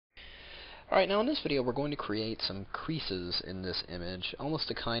Alright, now in this video we're going to create some creases in this image, almost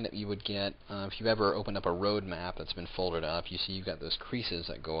the kind that you would get if you've ever opened up a road map that's been folded up. You see you've got those creases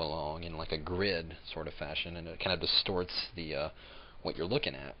that go along in like a grid sort of fashion, and it kind of distorts the what you're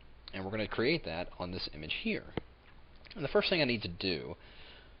looking at. And we're going to create that on this image here. And the first thing I need to do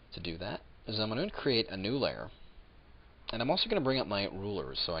that is I'm going to create a new layer. And I'm also going to bring up my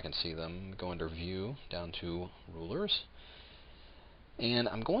rulers so I can see them. Go under View, down to Rulers. And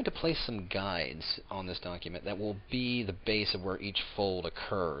I'm going to place some guides on this document that will be the base of where each fold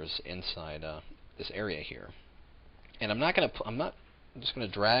occurs inside this area here. And I'm just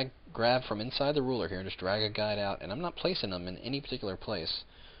going to grab from inside the ruler here and just drag a guide out, and I'm not placing them in any particular place.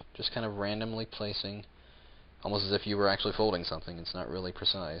 Just kind of randomly placing, almost as if you were actually folding something. It's not really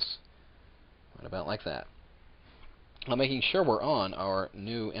precise. Right about like that. Now, making sure we're on our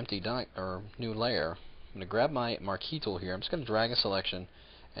new new layer, I'm going to grab my marquee tool here. I'm just going to drag a selection,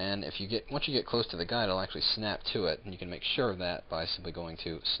 and once you get close to the guide, it'll actually snap to it, and you can make sure of that by simply going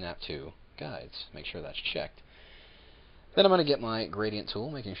to Snap to Guides. Make sure that's checked. Then I'm going to get my gradient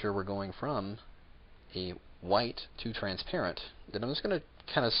tool, making sure we're going from a white to transparent. Then I'm just going to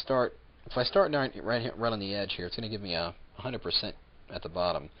kind of start. If I start right on the edge here, it's going to give me a 100% at the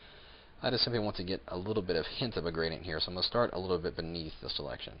bottom. I just simply want to get a little bit of hint of a gradient here, so I'm going to start a little bit beneath the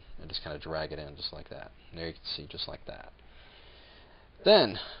selection and just kind of drag it in just like that. And there you can see just like that.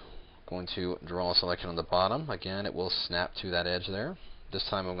 Then, I'm going to draw a selection on the bottom. Again, it will snap to that edge there. This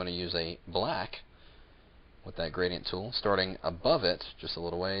time I'm going to use a black with that gradient tool, starting above it just a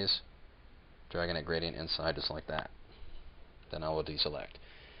little ways, dragging that gradient inside just like that. Then I will deselect.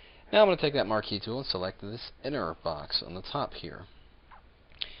 Now I'm going to take that marquee tool and select this inner box on the top here.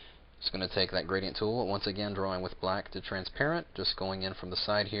 Just going to take that gradient tool, once again drawing with black to transparent, just going in from the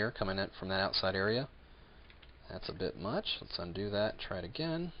side here, coming in from that outside area. That's a bit much. Let's undo that, try it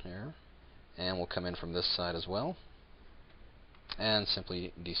again here. And we'll come in from this side as well. And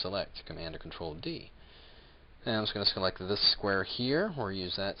simply deselect, Command or Control D. And I'm just going to select this square here. We'll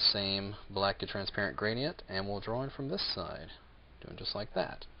use that same black to transparent gradient, and we'll draw in from this side, doing just like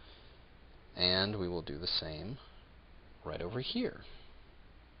that. And we will do the same right over here.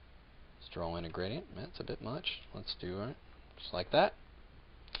 Draw in a gradient. That's a bit much. Let's do it just like that.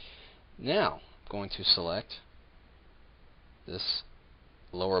 Now, I'm going to select this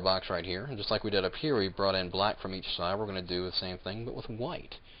lower box right here. And just like we did up here, we brought in black from each side. We're going to do the same thing, but with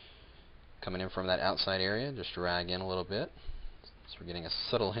white. Coming in from that outside area, just drag in a little bit. So we're getting a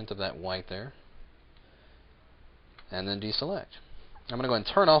subtle hint of that white there. And then deselect. I'm going to go ahead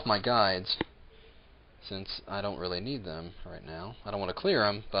and turn off my guides, since I don't really need them right now. I don't want to clear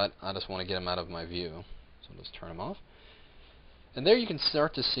them, but I just want to get them out of my view. So I'll just turn them off. And there you can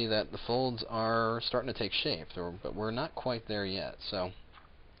start to see that the folds are starting to take shape, but we're not quite there yet. So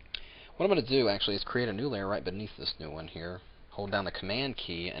what I'm going to do actually is create a new layer right beneath this new one here. Hold down the Command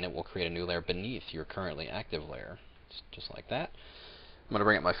key and it will create a new layer beneath your currently active layer. Just like that. I'm going to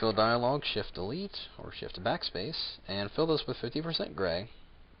bring up my fill dialog, Shift Delete or Shift Backspace, and fill this with 50% gray.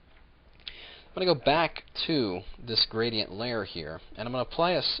 I'm going to go back to this gradient layer here, and I'm going to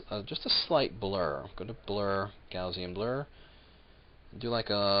apply just a slight blur. Go to Blur, Gaussian Blur. Do like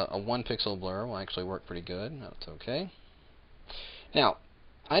a 1 pixel blur. Will actually work pretty good. That's okay. Now,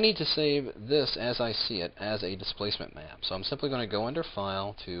 I need to save this as I see it as a displacement map. So I'm simply going to go under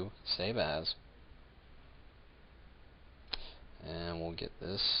File to Save As. And we'll get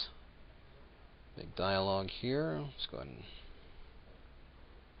this big dialog here. Let's go ahead and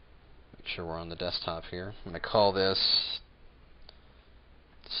make sure we're on the desktop here. I'm going to call this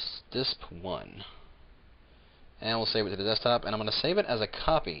Disp1. And we'll save it to the desktop. And I'm going to save it as a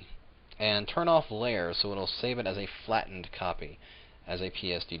copy. And turn off layers so it'll save it as a flattened copy, as a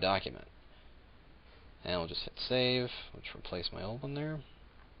PSD document. And we'll just hit Save, which replace my old one there.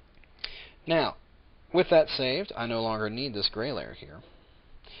 Now, with that saved, I no longer need this gray layer here.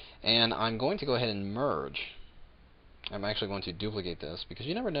 And I'm going to go ahead and merge. I'm actually going to duplicate this because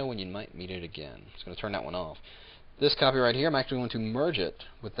you never know when you might need it again. I'm just going to turn that one off. This copy right here, I'm actually going to merge it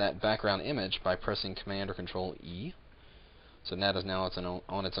with that background image by pressing Command or Control E. So that is now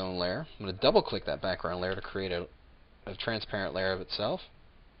on its own layer. I'm going to double click that background layer to create a transparent layer of itself.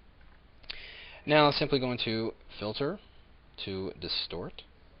 Now I'm simply going to filter to distort,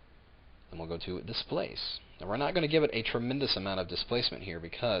 and we'll go to displace. Now we're not going to give it a tremendous amount of displacement here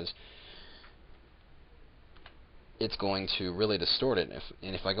because it's going to really distort it,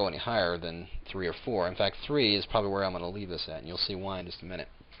 and if I go any higher than 3 or 4, in fact 3 is probably where I'm going to leave this at, and you'll see why in just a minute.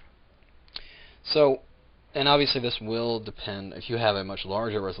 So, and obviously this will depend, if you have a much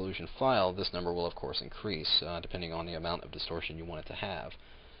larger resolution file, this number will of course increase depending on the amount of distortion you want it to have.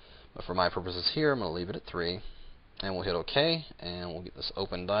 But for my purposes here, I'm going to leave it at 3. And we'll hit OK, and we'll get this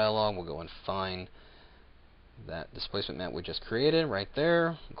open dialog. We'll go and find that displacement map we just created right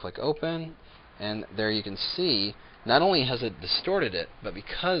there. Click Open, and there you can see not only has it distorted it, but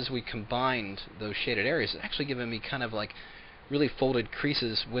because we combined those shaded areas, it's actually given me kind of like really folded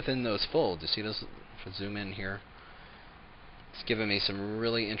creases within those folds. You see those? If I zoom in here, it's given me some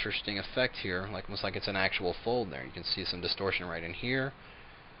really interesting effect here, like almost like it's an actual fold there. You can see some distortion right in here,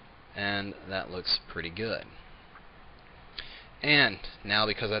 and that looks pretty good. And now,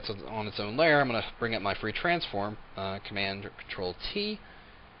 because that's on its own layer, I'm going to bring up my free transform, Command or Control T,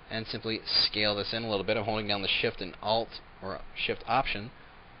 and simply scale this in a little bit. I'm holding down the Shift and Alt or Shift Option.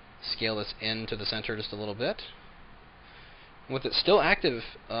 Scale this into the center just a little bit. With it still active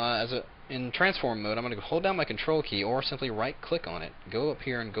in transform mode, I'm going to hold down my Control key or simply right-click on it, go up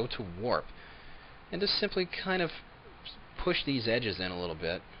here and go to Warp, and just simply kind of push these edges in a little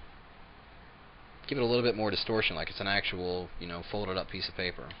bit. Give it a little bit more distortion, like it's an actual, folded up piece of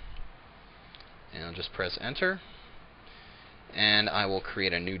paper. And I'll just press Enter, and I will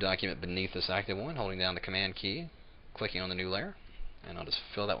create a new document beneath this active one, holding down the Command key, clicking on the new layer, and I'll just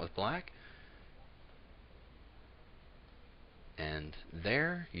fill that with black. And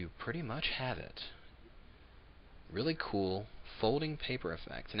there you pretty much have it. Really cool folding paper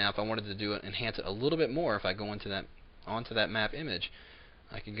effect. Now, if I wanted to do it, enhance it a little bit more, if I go onto that map image,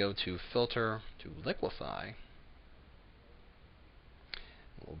 I can go to Filter, to Liquify.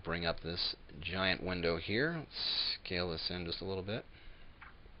 We'll bring up this giant window here. Let's scale this in just a little bit.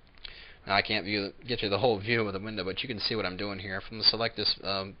 Now I can't get you the whole view of the window, but you can see what I'm doing here. If I'm going to select this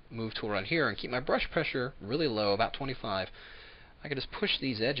move tool right here and keep my brush pressure really low, about 25, I can just push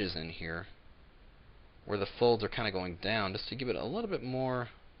these edges in here where the folds are kind of going down, just to give it a little bit more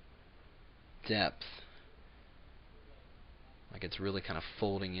depth. Like it's really kind of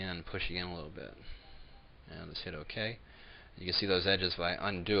folding in, pushing in a little bit. And let's hit OK. You can see those edges. If I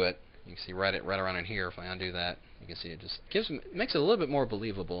undo it, you can see right around in here. If I undo that, you can see it just makes it a little bit more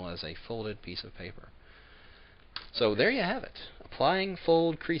believable as a folded piece of paper. So there you have it. Applying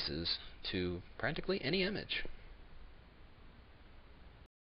fold creases to practically any image.